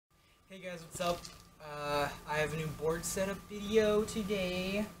Hey guys, what's up? I have a new board setup video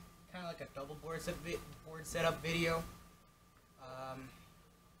today. Kind of like a double board setup video.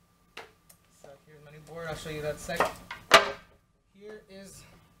 So here's my new board. I'll show you that second. Here is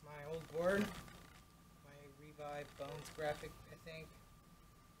my old board. My Revive Bones graphic, I think.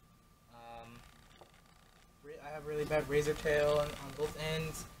 I have really bad razor tail on both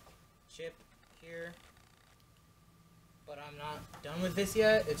ends. Chip here. But I'm not done with this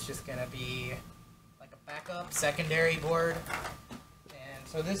yet. It's just gonna be like a backup secondary board. And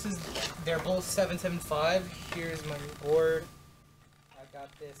so this is, they're both 775. Here's my new board. I got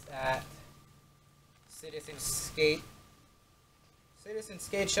this at Citizen Skate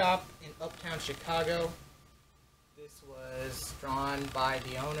Shop in Uptown Chicago. This was drawn by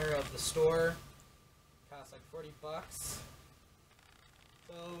the owner of the store. Cost like 40 bucks.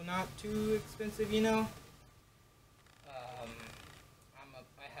 So not too expensive, you know.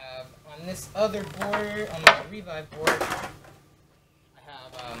 I have on this other board, on my Revive board, I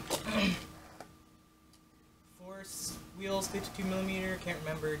have Force wheels, 52mm, can't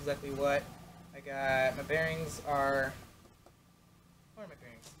remember exactly what. I got, my bearings are, what are my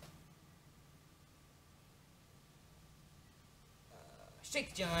bearings?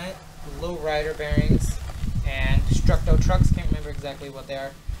 Shake Giant, Lowrider bearings, and Destructo trucks, can't remember exactly what they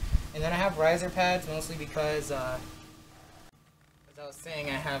are. And then I have riser pads, mostly because, as I was saying,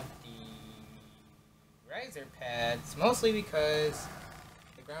 I have the riser pads, mostly because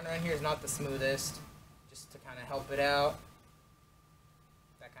the ground around here is not the smoothest, just to kind of help it out,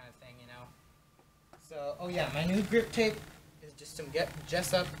 that kind of thing, you know. So, oh yeah, my new grip tape is just some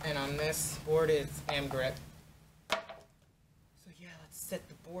Jessup, and on this board it's AmGrip. So yeah, let's set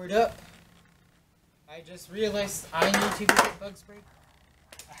the board up. I just realized I need to get bug spray.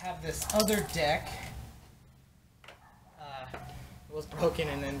 I have this other deck. It was broken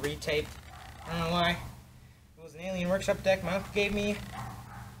and then retaped. I don't know why. It was an Alien Workshop deck my uncle gave me.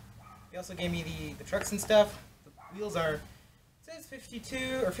 He also gave me the trucks and stuff. The wheels are, it says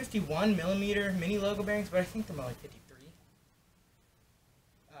 52 or 51mm mini logo bearings, but I think they're more like 53.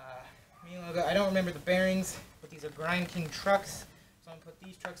 Mini logo. I don't remember the bearings, but these are Grind King trucks. So I'm gonna put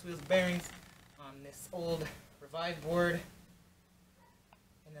these trucks wheels bearings on this old Revive board,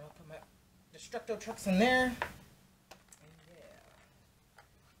 and then I'll put my Destructo trucks in there.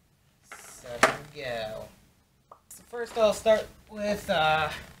 So here we go. So first I'll start with,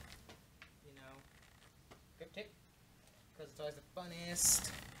 grip tape, because it's always the funnest.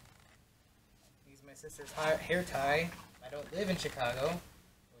 Use my sister's hair tie. I don't live in Chicago.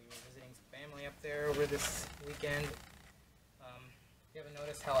 We were visiting some family up there over this weekend. If you haven't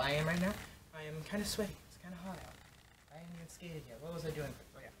noticed how I am right now, I am kind of sweaty. It's kind of hot out. I haven't even skated yet. What was I doing?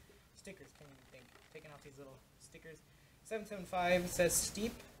 Oh yeah, stickers. Can't even think. Taking off these little stickers. 775 says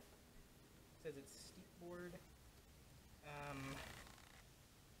steep. Says it's steep board.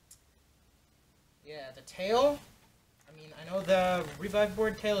 Yeah, the tail. I mean, I know the Revive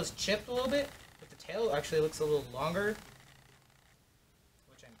board tail is chipped a little bit, but the tail actually looks a little longer,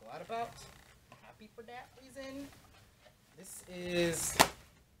 which I'm glad about. I'm happy for that reason. This is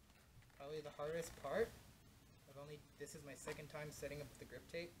probably the hardest part. This is my second time setting up the grip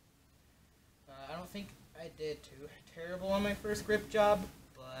tape. I don't think I did too terrible on my first grip job,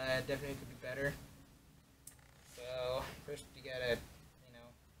 but definitely could be better. So first you gotta,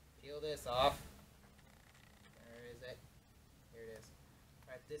 peel this off. Where is it? Here it is.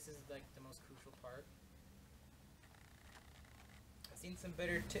 Alright, this is like the most crucial part. I've seen some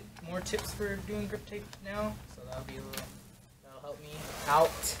more tips for doing grip tape now, so that'll help me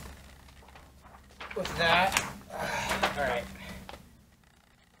out with that. Alright.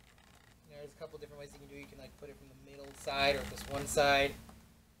 There's a couple different ways you can do it. You can like put it from the middle side or just one side.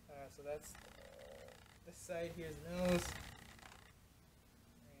 So that's this side. Here's the nose.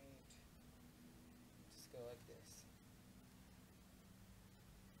 Right. Just go like this.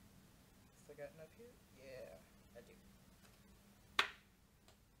 Still got enough here? Yeah, I do.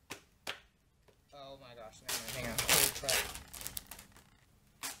 Oh my gosh! Hang on. Holy crap!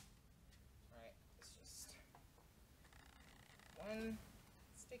 All right, let's just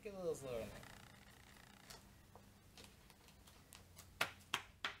Let's take it a little slower than that.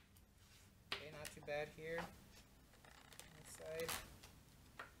 Bad here on this side.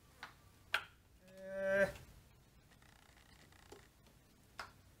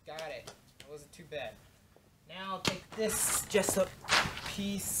 Got it. That wasn't too bad. Now I'll take this Jessup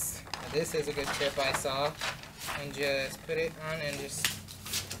piece. Now this is a good tip I saw, and just put it on and just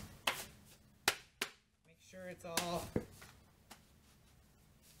make sure it's all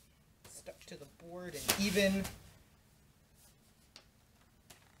stuck to the board and even.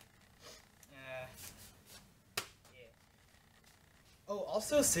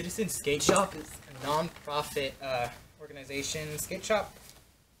 also, Citizen Skate Shop is a non-profit organization. Skate Shop.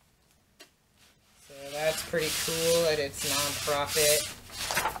 So that's pretty cool that it's non-profit.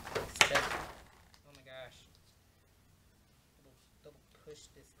 Let's check. Oh my gosh. Double push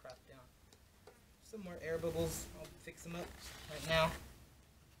this crap down. Some more air bubbles. I'll fix them up right now.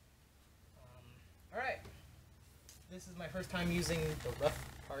 Alright. This is my first time using the rough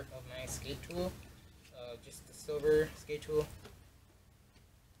part of my skate tool. Just the silver skate tool.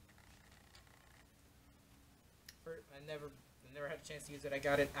 I never had a chance to use it. I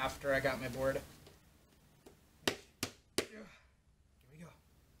got it after I got my board. Here we go.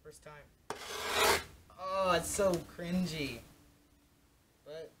 First time. Oh, it's so cringy.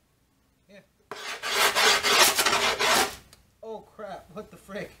 But, yeah. Oh crap, what the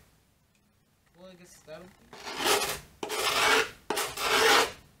frick? Well, I guess that'll...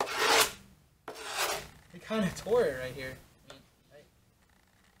 I kind of tore it right here. I mean, I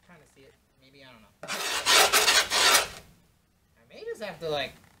kind of see it. Maybe, I don't know. I may just have to,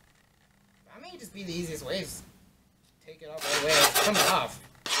 like... That may just be the easiest way. Just take it off right away. It's coming off.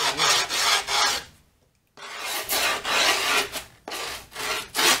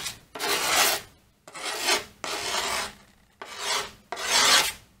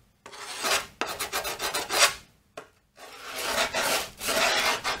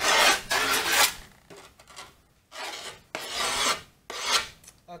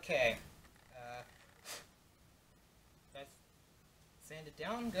 Okay, let's sand it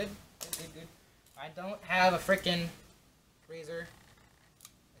down. Good. I don't have a frickin' razor.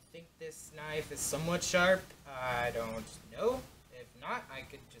 I think this knife is somewhat sharp. I don't know. If not, I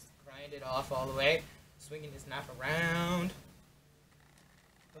could just grind it off all the way, swinging this knife around.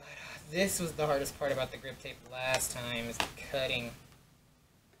 But this was the hardest part about the grip tape last time, is the cutting.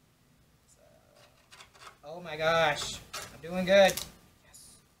 So, oh my gosh, I'm doing good.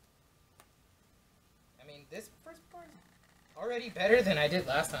 This first part is already better than I did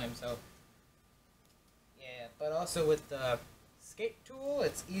last time, so yeah, but also with the skate tool,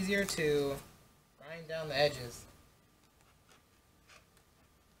 it's easier to grind down the edges.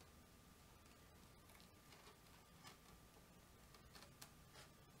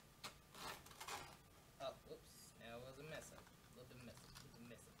 Oh, whoops, that was a mess up. A little bit messy.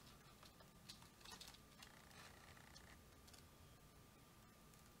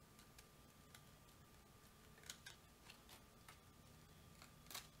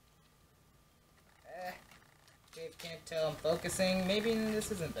 Dave can't tell I'm focusing. Maybe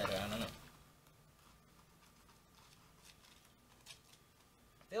this isn't better. I don't know.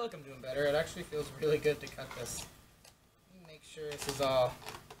 I feel like I'm doing better. It actually feels really good to cut this. Let me make sure this is all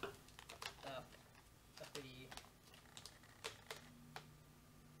uppity.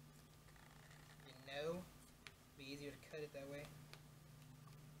 You know, it'd be easier to cut it that way.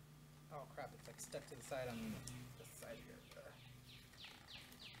 Oh crap! It's like stuck to the side on this side here.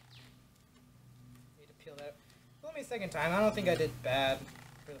 Need to peel that. Let me second time. I don't think I did bad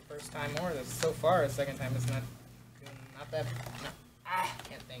for the first time or so far. The second time is not that. No,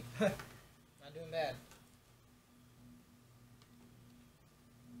 can't think. Not doing bad.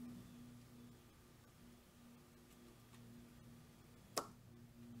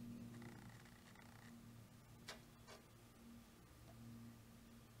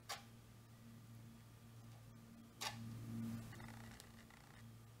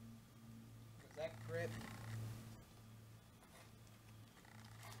 Was that grip?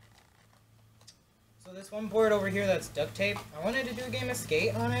 So this one board over here that's duct tape, I wanted to do a game of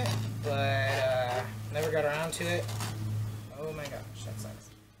Skate on it, but never got around to it. Oh my gosh, that sucks.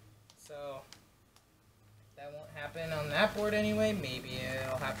 So that won't happen on that board anyway. Maybe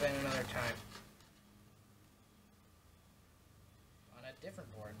it'll happen another time. On a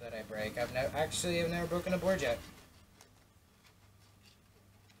different board that I break. I've never broken a board yet.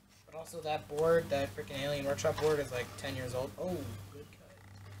 But also that board, that freaking Alien Workshop board is like 10 years old. Oh, good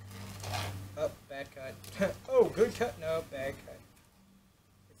cut. Oh, bad cut. Oh, good cut. No, bad cut.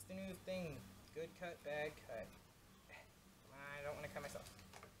 It's the new thing. Good cut, bad cut. I don't want to cut myself.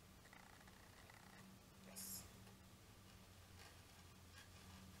 Yes.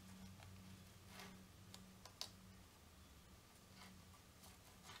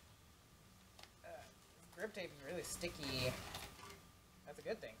 Grip tape is really sticky. That's a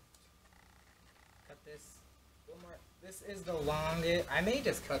good thing. Cut this. A little more. This is the longest. I may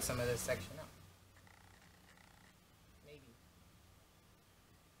just cut some of this section out. Maybe.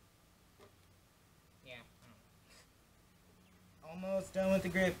 Yeah. Almost done with the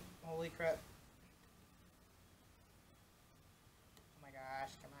grip. Holy crap. Oh my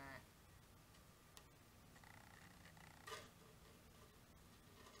gosh, come on.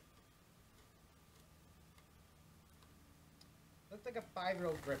 like a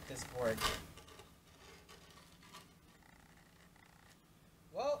 5-year-old grip, this board.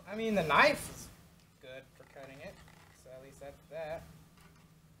 Well, I mean, the knife is good for cutting it, so at least that's that.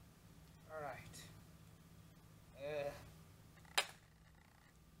 Alright. Yeah,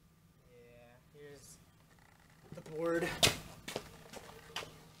 here's the board.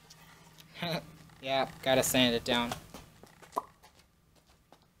 Yeah, gotta sand it down.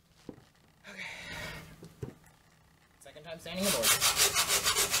 Okay. Second time sanding the board.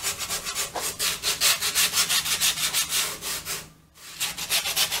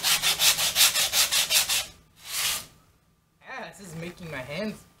 Yeah, this is making my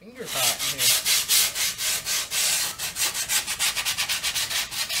fingers hot in here.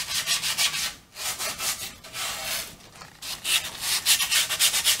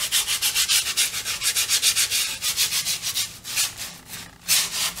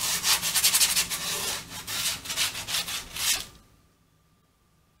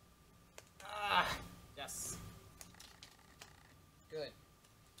 Yes. Good.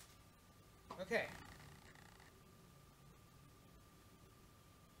 Okay.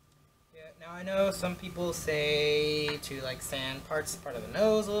 Yeah, now I know some people say to like sand part of the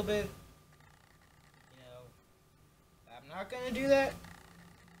nose a little bit. You know, I'm not gonna do that.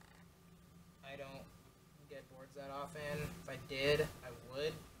 I don't get boards that often. If I did, I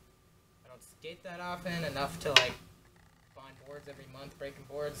would. I don't skate that often enough to like find boards every month, breaking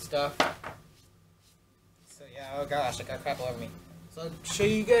boards and stuff. So yeah, oh gosh, I got crap all over me. So I'll show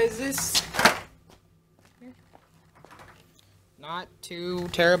you guys this. Not too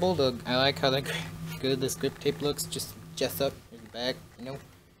terrible. I like how good this grip tape looks. Just up in the back, you know.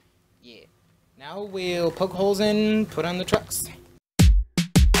 Yeah. Now we'll poke holes in, put on the trucks.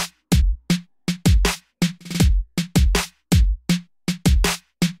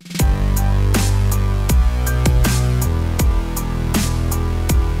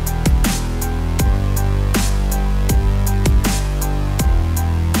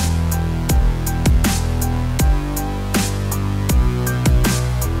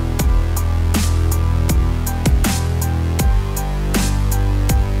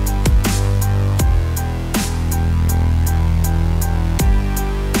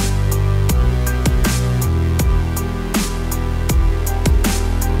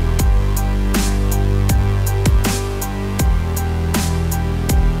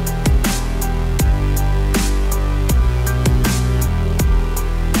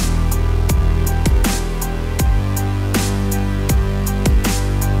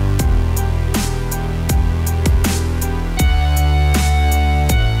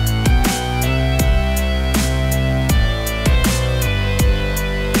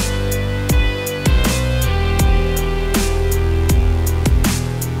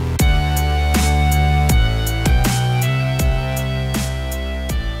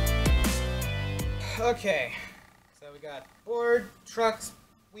 Okay, so we got board, trucks,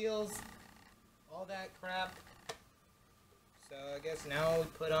 wheels, all that crap. So I guess now we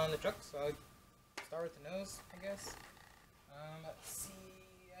put on the trucks. So I'll start with the nose, I guess. Let's see,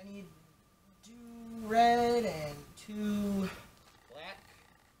 I need 2 red and 2 black.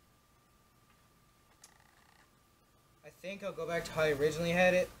 I think I'll go back to how I originally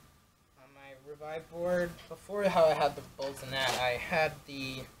had it on my Revive board. Before how I had the bolts in that, I had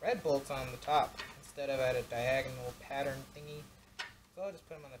the red bolts on the top instead of at a diagonal pattern thingy. So I'll just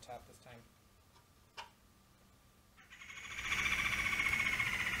put them on the top this time.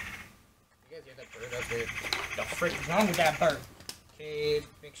 You guys hear that bird? That's weird. The frick is wrong with that bird? Okay,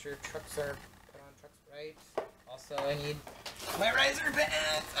 make sure trucks are put on trucks right. Also, I need my riser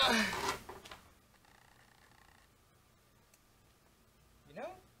pads. Ugh. You know,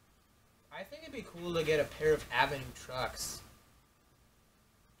 I think it'd be cool to get a pair of Avenue trucks.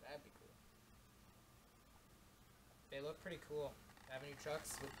 That'd be cool. They look pretty cool. Avenue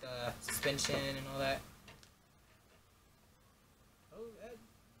trucks with the suspension and all that. Oh, that'd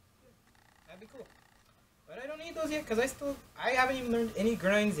be cool. But I don't need those yet because I haven't even learned any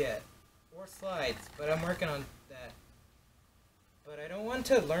grinds yet. Or slides, but I'm working on that. But I don't want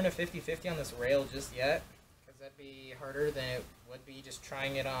to learn a 50-50 on this rail just yet, because that'd be harder than it would be just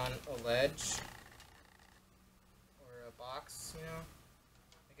trying it on a ledge or a box, you know?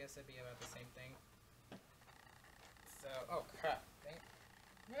 I guess that'd be about the same thing. So, oh crap, dang it.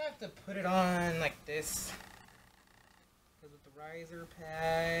 I'm gonna have to put it on like this, because with the riser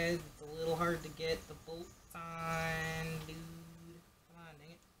pads, it's a little hard to get the bolts on, dude. Come on,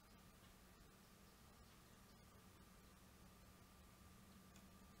 dang it.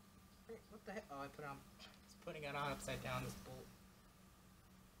 What the heck? Oh, I put it on. Just putting it on upside down, this bolt.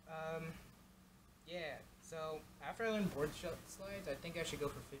 Yeah, So, after I learn board slides, I think I should go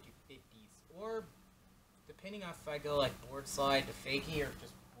for 50-50s. Or, depending on if I go like board slide to fakie or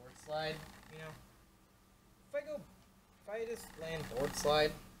just board slide, you know. If I just land board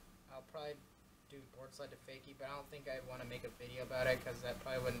slide, I'll probably do board slide to fakie, but I don't think I want to make a video about it because that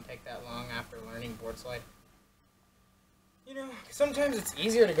probably wouldn't take that long after learning board slide. You know, sometimes it's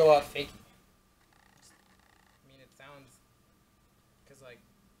easier to go out fakie. I mean, it sounds, because like,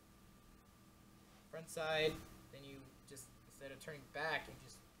 front side, then you just, instead of turning back, you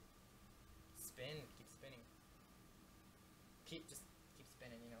just spin, keep spinning. Keep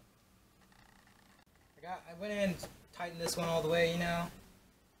spinning, you know. I went in and tightened this one all the way, you know.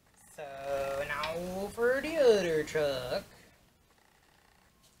 So now for the other truck.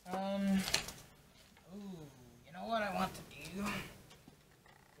 Ooh, you know what I want to do?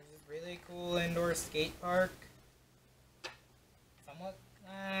 There's this really cool indoor skate park. Somewhat,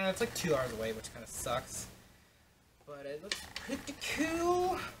 it's like 2 hours away, which kind of sucks. But it looks pretty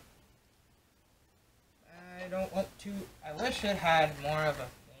cool. I don't want to. I wish it had more of a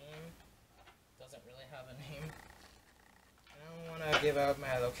name. Doesn't really have a name. I don't want to give out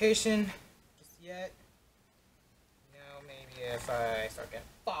my location just yet. You know, maybe if I start getting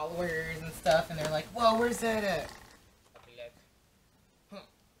followers and stuff, and they're like, "Whoa, where's that at?" I'll be like, "Huh."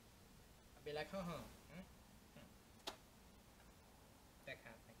 I'll be like, "Huh." That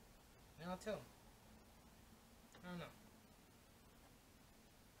kind of thing. And I'll tell them. I don't know.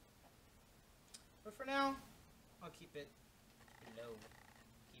 But for now, I'll keep it low.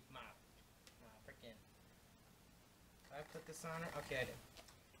 Keep my freaking. Did I put this on it? Okay, I did.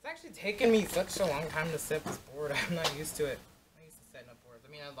 It's actually taken me such a long time to set this board. I'm not used to it. I'm not used to setting up boards.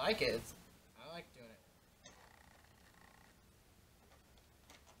 I mean, I like it. I like doing it.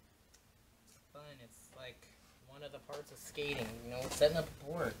 It's fun. It's like one of the parts of skating. You know, setting up a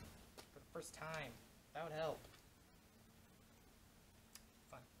board for the first time. That would help.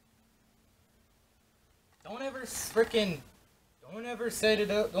 Don't ever set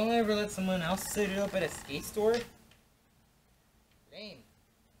it up. Don't ever let someone else set it up at a skate store. Lame.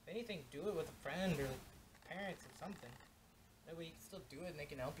 If anything, do it with a friend or parents or something. That way you can still do it and they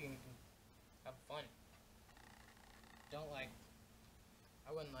can help you and you can have fun. Don't I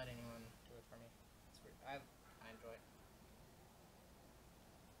wouldn't let anyone do it for me. It's weird. I enjoy it.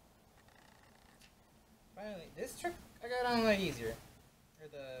 Finally, this trick I got on a lot easier. Or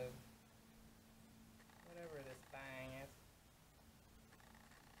whatever this thing is.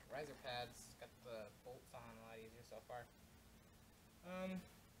 Riser pads got the bolts on a lot easier so far.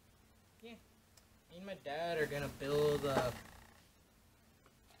 Yeah. Me and my dad are gonna build a.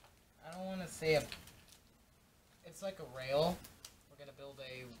 I don't want to say a. It's like a rail. We're gonna build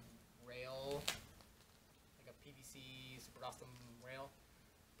a rail, like a PVC super awesome rail,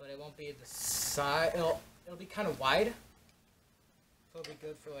 but it won't be the side. It'll be kind of wide. So it'll be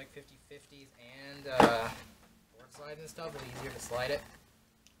good for like 50-50s and board slide and stuff. It'll be easier to slide it.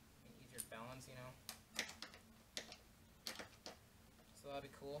 And easier to balance, you know. So that'll be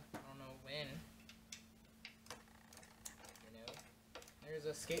cool. I don't know when. You know. There's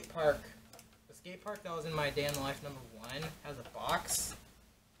a skate park. The skate park that was in my day in the life #1 has a box.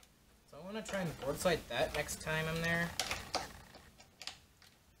 So I want to try and board slide that next time I'm there.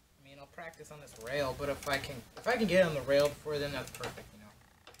 I'll practice on this rail, but if I can get on the rail before then, that's perfect, you know.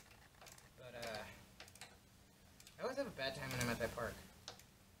 But I always have a bad time when I'm at that park. I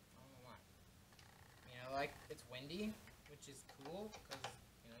don't know why. I mean, it's windy, which is cool because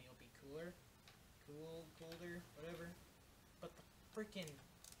you'll be colder, whatever. But the freaking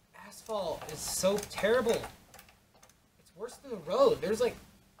asphalt is so terrible. It's worse than the road. There's like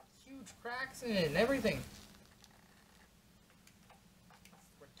huge cracks in it and everything.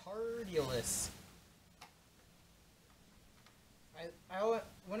 Retardulous.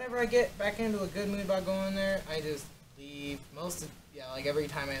 Whenever I get back into a good mood about going there, I just leave. Like every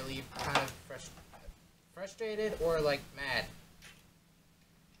time I leave, kind of frustrated or like mad.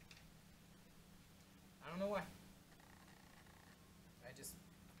 I don't know why. I just,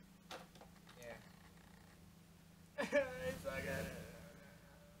 yeah. I suck at it.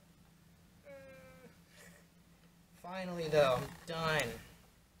 Finally, though, I'm done.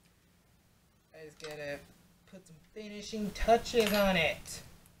 I just gotta put some finishing touches on it.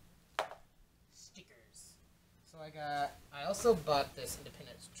 Stickers. So I also bought this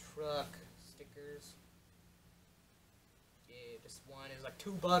Independence truck stickers. Yeah, just one. It was like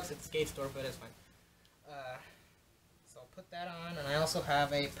 $2 at the skate store, but it's fine. So I'll put that on, and I also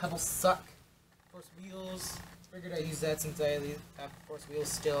have a Pebble Suck Force Wheels. Figured I'd use that since I have Force Wheels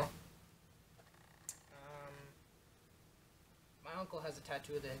still. My uncle has a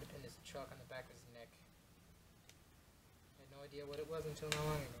tattoo of the Independence truck on the back of his neck. no idea what it was until not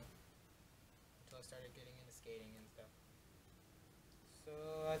long ago. Until I started getting into skating and stuff. So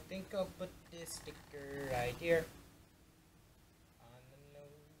I think I'll put this sticker right here. On the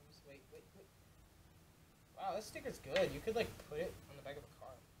nose. Wait. Wow, this sticker's good. You could like put it on the back of a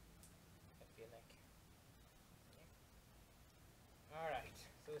car. I feel like. Yeah. Alright.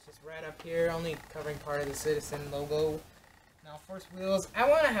 So it's just right up here, only covering part of the Citizen logo. Now, Force Wheels, I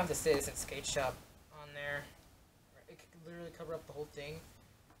want to have the Citizen Skate Shop on there. It could literally cover up the whole thing.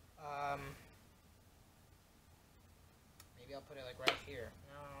 Maybe I'll put it like right here.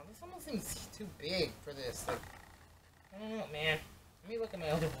 No, this almost seems too big for this. Like, I don't know, man. Let me look at my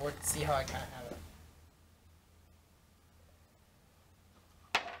other board to see how I kind of have it.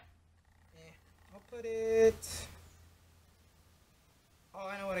 I'll put it... Oh,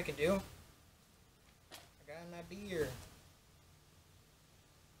 I know what I can do. I got an idea.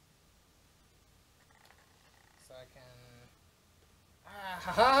 So I can...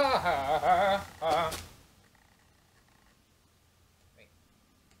 Wait.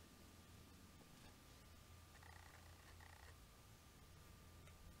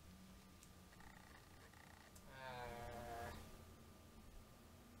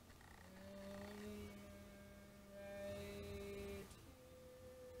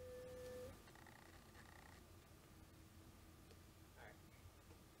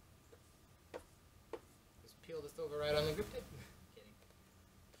 Peel this over right on the grip tip. Kidding.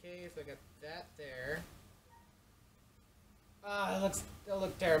 Okay, so I got that there. Ah, that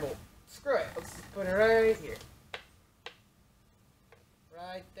looks terrible. Screw it. Let's just put it right here.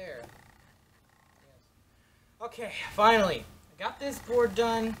 Right there. Yes. Okay, finally. I got this board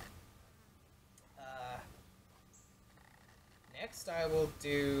done. Next I will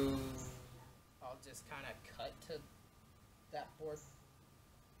do... I'll just kind of cut to that board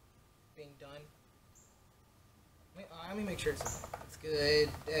being done. Let me make sure it's good.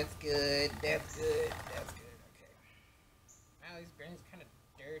 That's good. That's good. That's good. Okay. Wow, these grains are kind of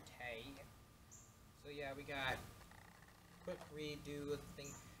dirty. So yeah, we got quick redo of the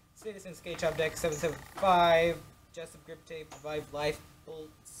thing. Citizen Skate Shop deck 775. Adjustive grip tape. Revive life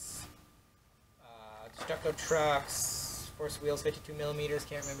bolts. Destructo trucks. Force wheels 52 millimeters.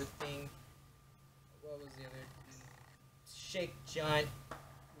 Can't remember the thing. What was the other? Shake Giant.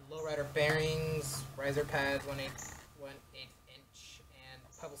 Lowrider bearings, riser pads, 1/8 inch, and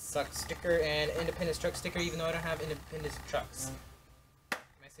Pebble Suck sticker, and Independence truck sticker, even though I don't have Independence trucks. Am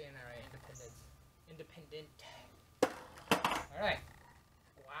I saying that right? Independent. Alright.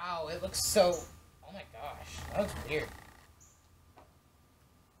 Wow, it looks so... Oh my gosh, that looks weird.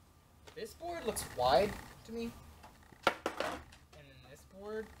 This board looks wide to me, and then this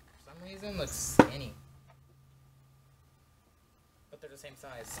board, for some reason, looks skinny. But they're the same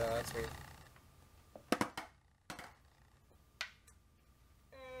size, so that's weird.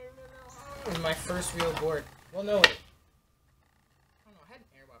 This is my first real board. Well, no, wait. I don't know, I had an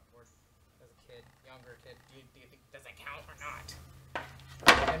airwalk board as a kid, younger kid. Do you think, does it count or not?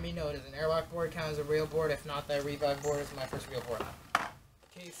 Let me know, does an airwalk board count as a real board? If not, that Revive board is my first real board.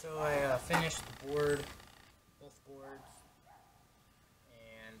 Okay, so I finished the board, both boards,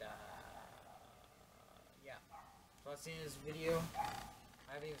 and yeah. So I've seen this video.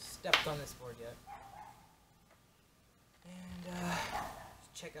 I haven't even stepped on this board yet. And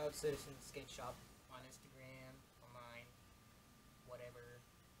check out Citizen Skate Shop on Instagram, online, whatever.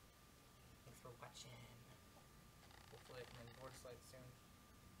 Thanks for watching. Hopefully I can board slide soon.